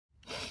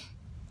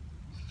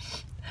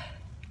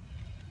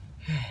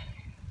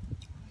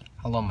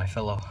Hello, my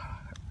fellow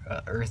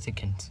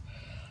Earthicans.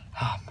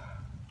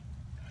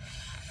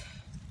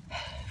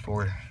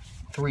 For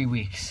 3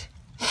 weeks,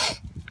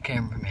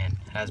 cameraman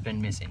has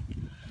been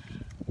missing.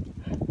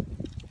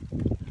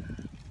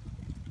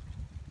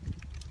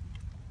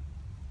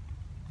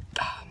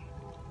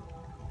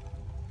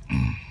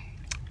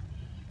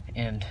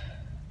 And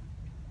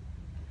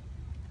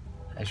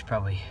I should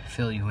probably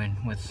fill you in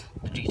with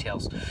the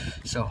details.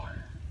 So,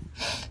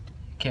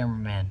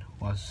 cameraman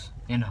was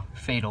in a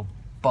fatal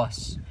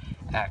bus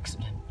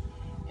accident,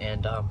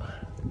 and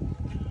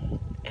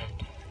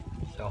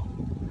so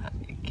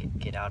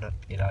get out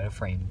of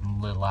frame,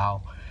 little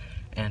owl.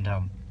 And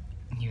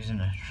he was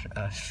in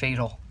a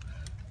fatal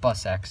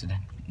bus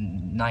accident.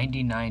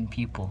 99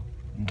 people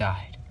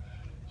died.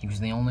 He was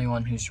the only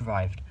one who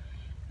survived,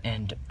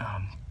 and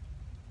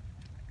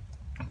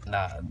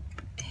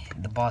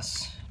the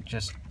bus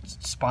just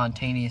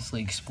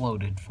spontaneously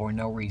exploded for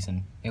no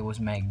reason. It was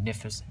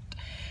magnificent.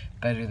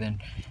 Better than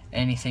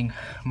anything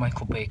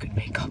Michael Bay could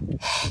make up.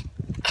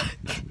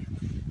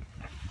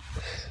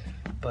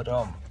 But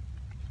we're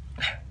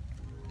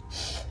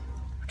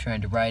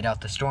trying to ride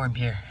out the storm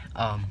here.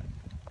 I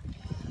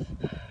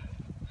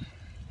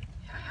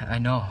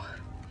know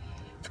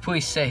the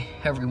police say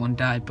everyone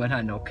died, but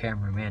I know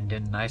cameraman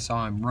didn't. I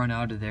saw him run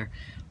out of there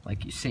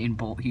like Usain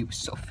Bolt. He was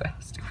so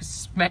fast. It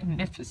was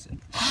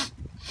magnificent.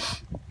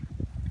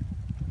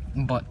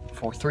 But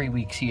for 3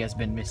 weeks he has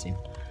been missing,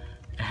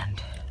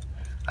 and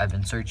I've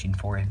been searching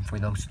for him for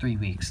those 3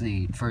 weeks.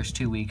 The first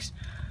 2 weeks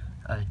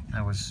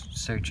I was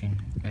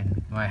searching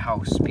in my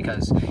house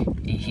because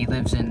he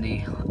lives in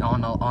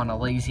on a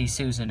Lazy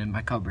Susan in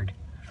my cupboard.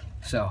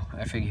 So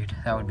I figured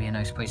that would be a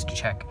nice place to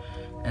check,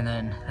 and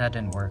then that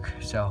didn't work.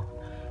 So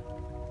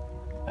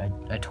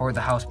I tore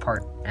the house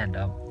apart, and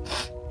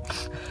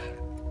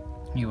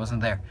he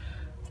wasn't there.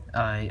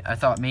 I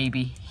thought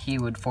maybe he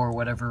would, for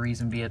whatever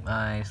reason, be at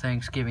my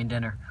Thanksgiving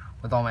dinner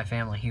with all my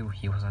family.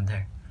 He wasn't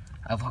there.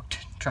 I looked,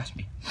 trust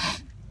me.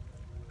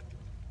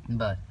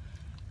 But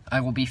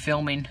I will be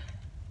filming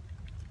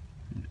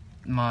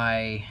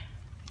my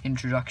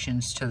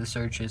introductions to the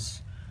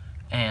searches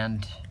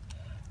and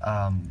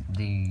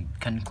the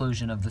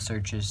conclusion of the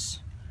searches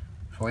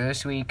for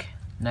this week,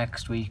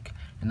 next week,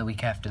 and the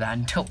week after that,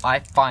 until I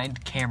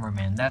find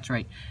cameraman. That's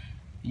right.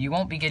 You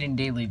won't be getting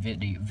daily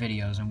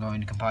videos. I'm going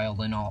to compile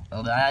them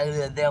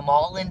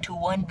all into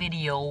one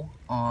video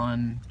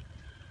on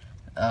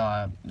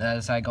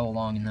as I go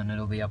along, and then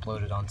it'll be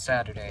uploaded on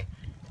Saturday,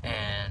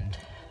 and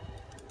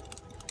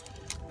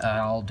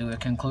I'll do a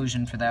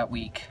conclusion for that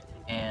week.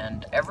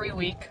 And every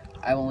week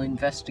I will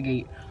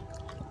investigate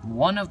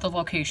one of the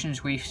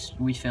locations we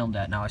filmed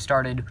at. Now, I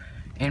started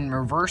in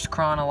reverse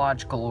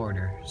chronological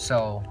order,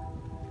 so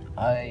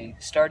I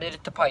started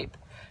at the pipe.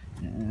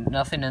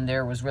 Nothing in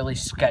there was really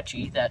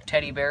sketchy. That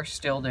teddy bear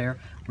still there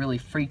really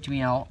freaked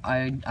me out.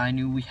 I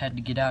knew we had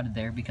to get out of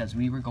there because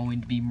we were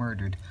going to be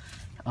murdered.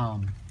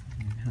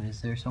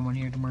 Is there someone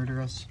here to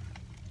murder us?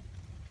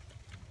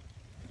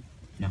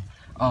 No.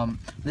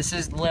 This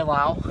is Lil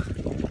Owl.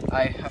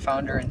 I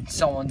found her in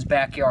someone's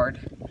backyard,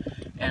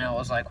 and I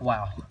was like,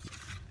 wow,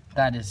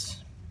 that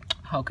is,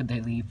 how could they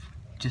leave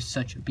just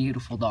such a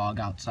beautiful dog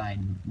outside?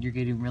 You're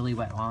getting really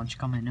wet. Why don't you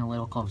come in a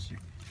little closer?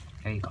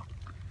 There you go.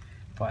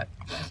 But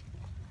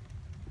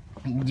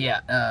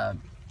yeah,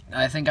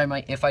 I think I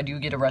might, if I do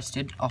get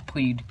arrested, I'll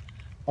plead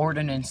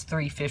Ordinance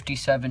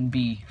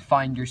 357B,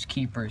 Finders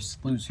Keepers,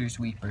 Losers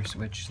Weepers,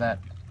 which that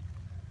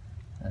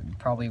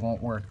probably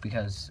won't work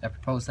because I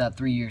proposed that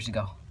 3 years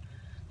ago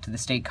to the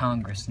state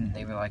congress, and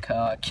they were like,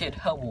 kid,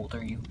 how old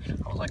are you?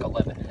 I was like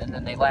 11, and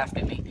then they laughed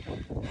at me,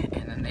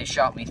 and then they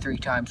shot me 3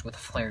 times with a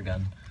flare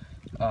gun.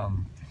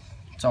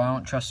 So I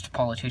don't trust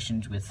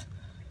politicians with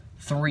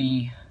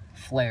 3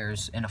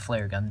 flares and a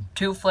flare gun.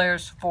 2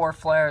 flares, 4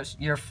 flares,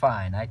 you're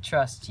fine. I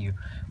trust you.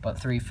 But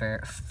 3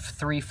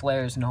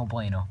 flares, no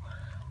bueno.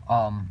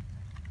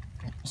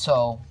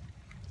 So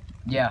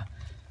yeah,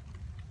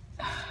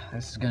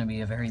 this is gonna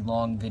be a very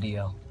long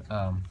video.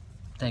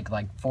 Take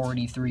like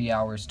 43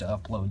 hours to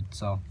upload.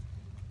 So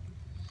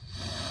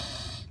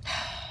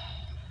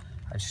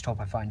I just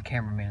hope I find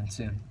cameraman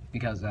soon,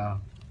 because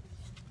I'm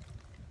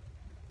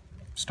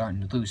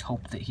starting to lose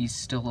hope that he's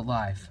still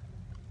alive.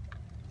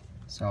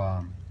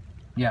 So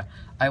yeah,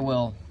 I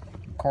will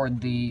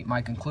record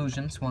my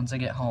conclusions once I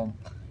get home,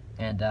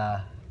 and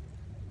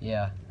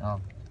yeah,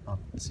 I'll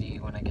see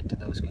you when I get to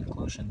those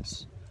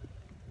conclusions.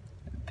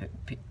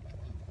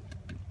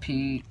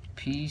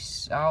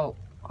 Peace out,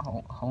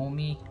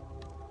 homie.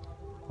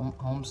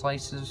 Home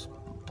slices,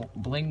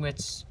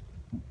 Blingwitz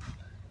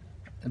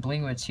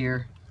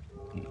here.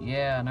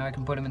 Yeah, now I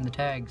can put them in the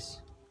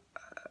tags.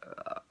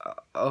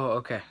 Oh,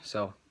 okay,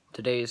 so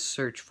today's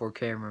search for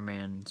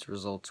cameraman's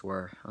results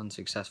were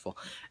unsuccessful,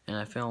 and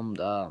I filmed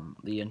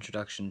the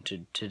introduction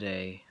to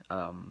today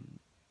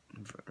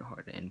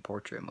in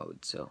portrait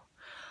mode, so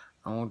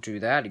I won't do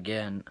that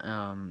again.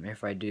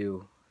 If I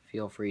do,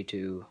 feel free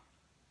to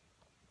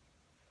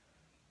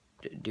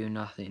do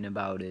nothing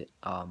about it.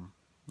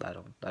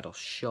 That'll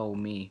show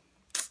me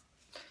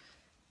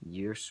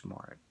you're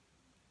smart.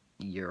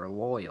 You're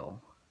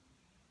loyal.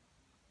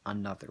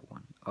 Another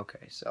one.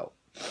 Okay, so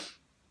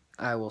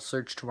I will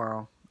search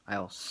tomorrow.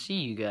 I'll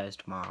see you guys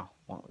tomorrow.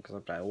 Well,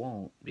 except I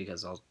won't,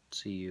 because I'll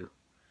see you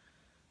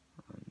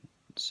on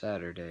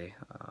Saturday.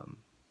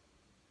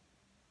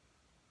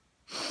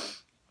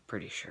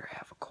 Pretty sure I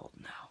have a cold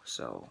now,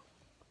 so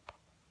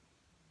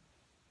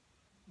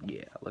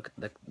yeah. Look at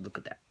that. Look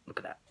at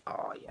that.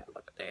 Oh yeah,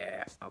 look at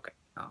that. Okay.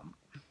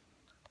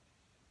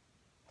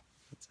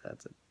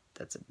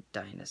 That's a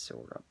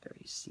dinosaur up there.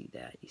 You see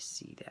that? You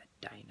see that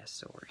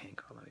dinosaur? Hang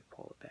on, let me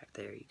pull it back.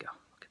 There you go.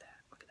 Look at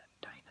that. Look at that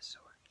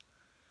dinosaur.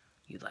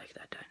 You like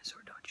that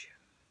dinosaur, don't you?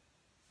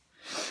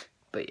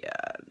 But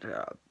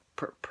yeah,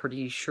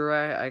 pretty sure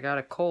I got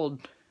a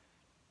cold.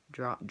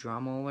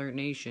 Drama Alert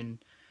Nation.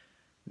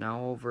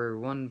 Now over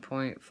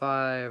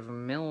 1.5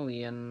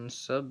 million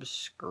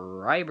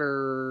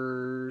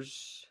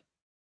subscribers.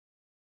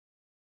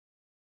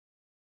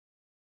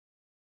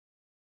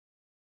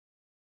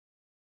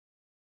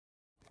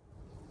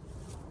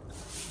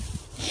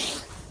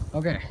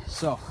 Okay,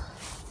 so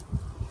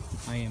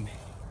I am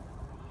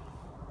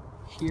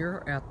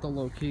here at the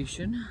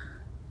location.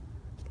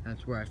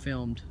 That's where I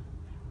filmed.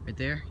 Right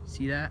there,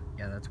 see that?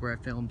 Yeah, that's where I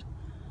filmed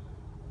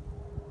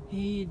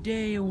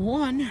day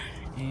one.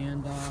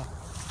 And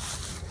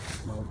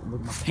well, look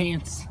at my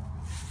pants.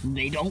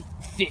 They don't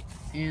fit.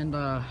 And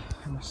I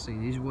must say,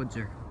 these woods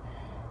are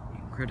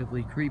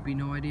incredibly creepy.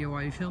 No idea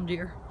why you filmed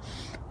here.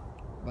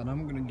 But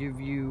I'm gonna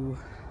give you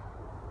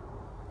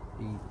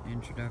the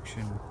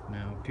introduction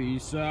now.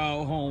 Peace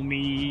out,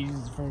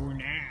 homies, for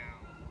now.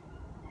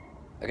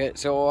 Okay,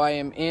 so I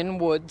am in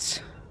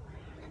woods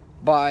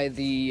by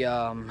the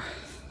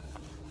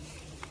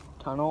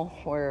tunnel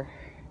where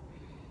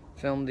I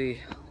filmed the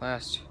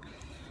last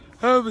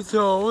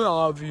episode,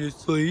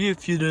 obviously.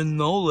 If you didn't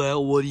know that,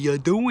 what are you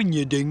doing,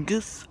 you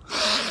dingus?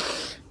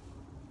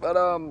 But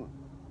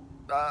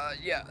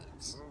yeah,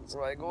 it's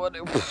like what?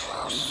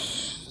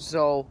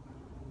 So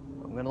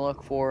I'm gonna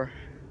look for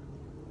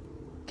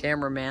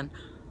cameraman.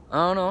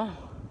 I don't know.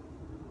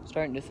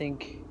 Starting to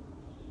think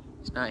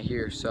he's not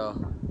here. So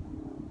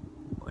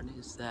what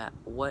is that?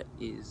 What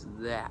is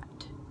that?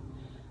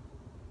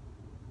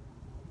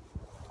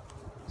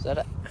 Is that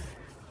a?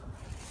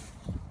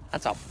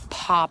 That's a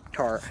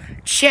Pop-Tart.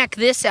 Check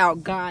this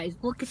out, guys.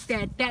 Look at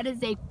that. That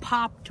is a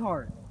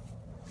Pop-Tart.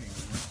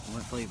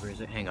 What flavor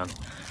is it? Hang on.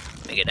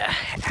 Let me get an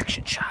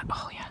action shot.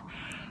 Oh, yeah.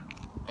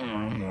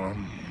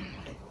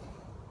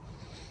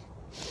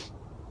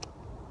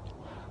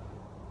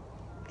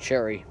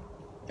 Cherry.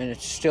 And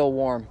it's still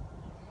warm.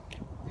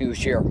 He was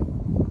here.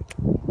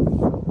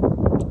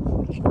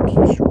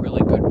 It's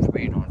really good for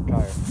being on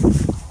tire.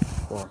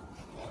 For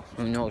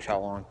who knows how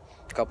long.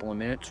 A couple of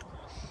minutes.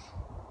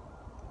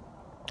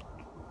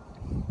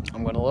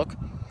 I'm gonna look.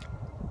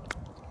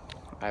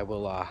 I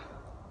will, a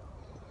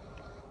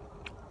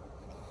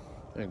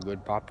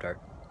good Pop-Tart.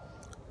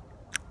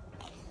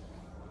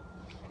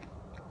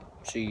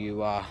 See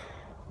you,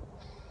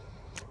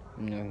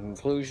 in the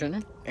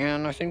conclusion.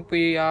 And I think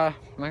we,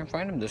 might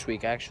find him this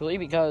week, actually,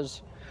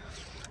 because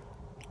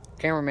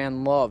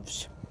cameraman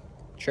loves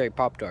cherry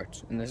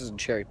Pop-Tarts. And this is a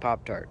cherry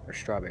Pop-Tart, or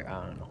strawberry,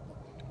 I don't know.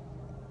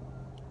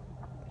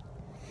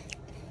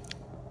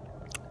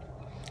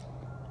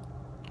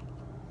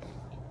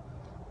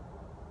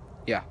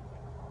 Yeah,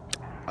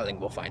 I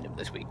think we'll find him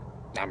this week.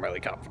 I'm really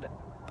confident.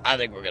 I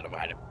think we're gonna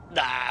find him.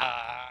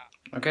 Ah!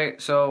 Okay,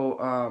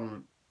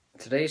 so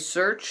today's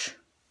search,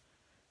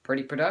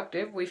 pretty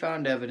productive. We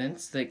found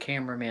evidence that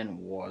cameraman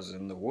was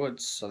in the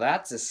woods, so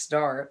that's a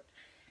start.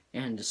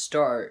 And a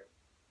start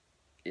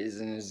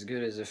isn't as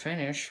good as a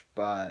finish,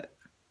 but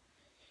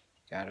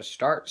you gotta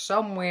start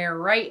somewhere,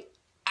 right?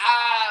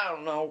 I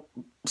don't know.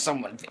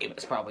 Someone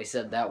famous probably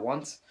said that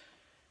once.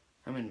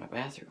 I'm in my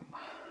bathroom.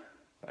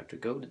 About to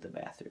go to the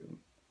bathroom.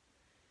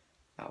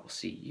 I will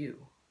see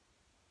you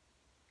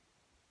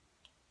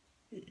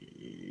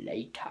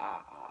later.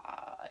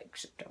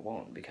 Except I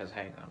won't, because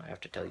hang on, I have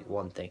to tell you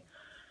one thing.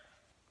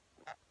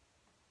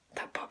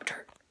 That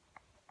Pop-Tart,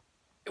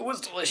 it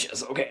was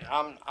delicious. Okay,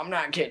 I'm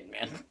not kidding,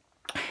 man.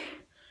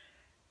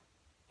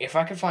 If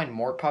I could find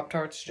more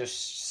Pop-Tarts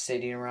just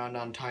sitting around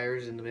on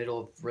tires in the middle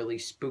of really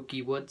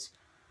spooky woods,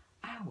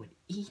 I would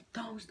eat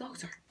those.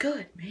 Those are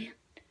good, man.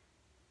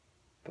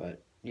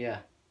 But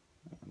yeah.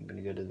 I'm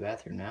gonna go to the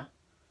bathroom now.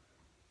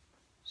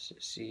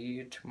 See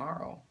you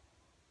tomorrow.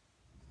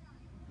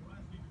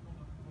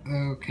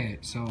 Okay,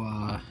 so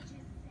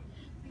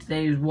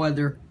today's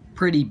weather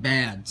pretty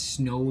bad.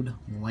 Snowed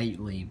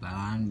lightly, but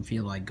I don't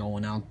feel like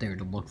going out there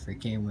to look for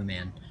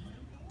cameraman.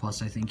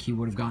 Plus, I think he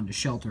would have gone to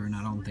shelter, and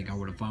I don't think I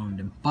would have found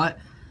him. But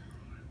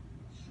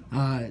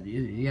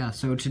yeah.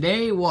 So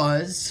today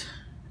was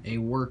a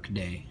work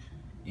day,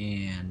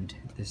 and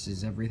this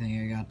is everything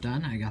I got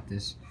done. I got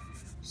this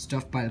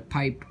stuff by the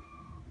pipe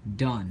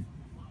done.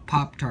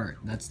 Pop-Tart.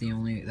 That's the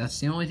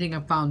only thing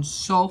I've found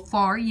so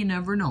far. You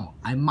never know.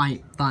 I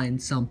might find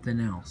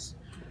something else.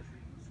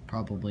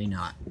 Probably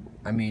not.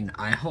 I mean,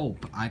 I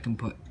hope I can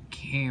put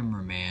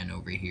cameraman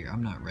over here.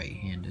 I'm not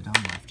right-handed.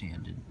 I'm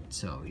left-handed.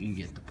 So you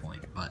get the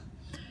point. But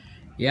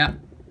Yeah.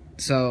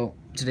 So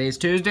today's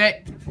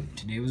Tuesday.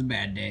 Today was a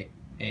bad day.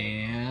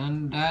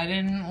 And I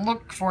didn't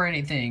look for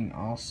anything.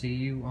 I'll see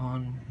you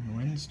on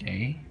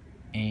Wednesday.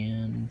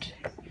 And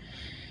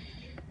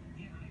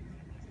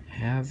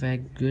have a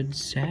good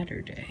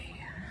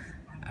Saturday,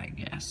 I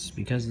guess.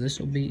 Because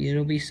it'll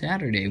be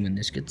Saturday when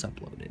this gets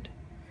uploaded.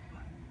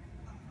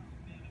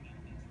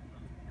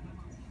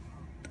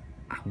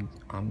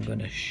 I'm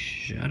gonna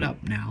shut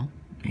up now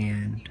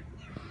and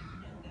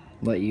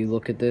let you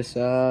look at this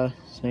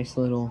nice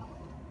little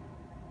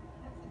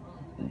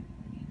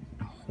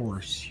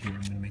horse here.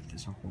 I'm gonna make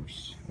this a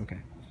horse. Okay.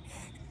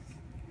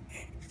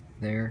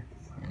 There.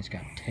 And it's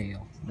got a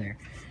tail there.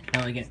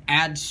 Now I can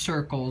add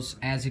circles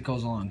as it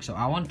goes along. So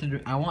I want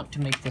to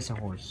make this a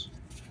horse.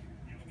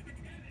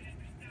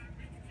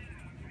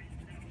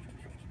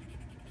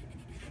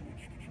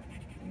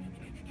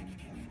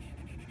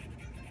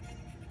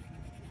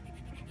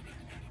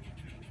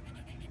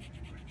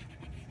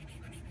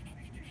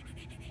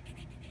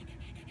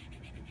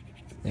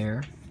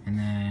 There, and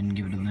then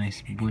give it a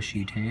nice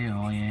bushy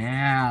tail.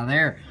 Yeah,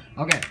 there.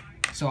 Okay,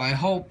 so I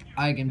hope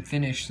I can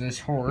finish this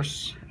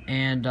horse,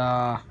 and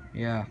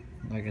yeah,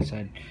 like I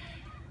said,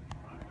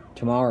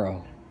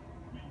 tomorrow.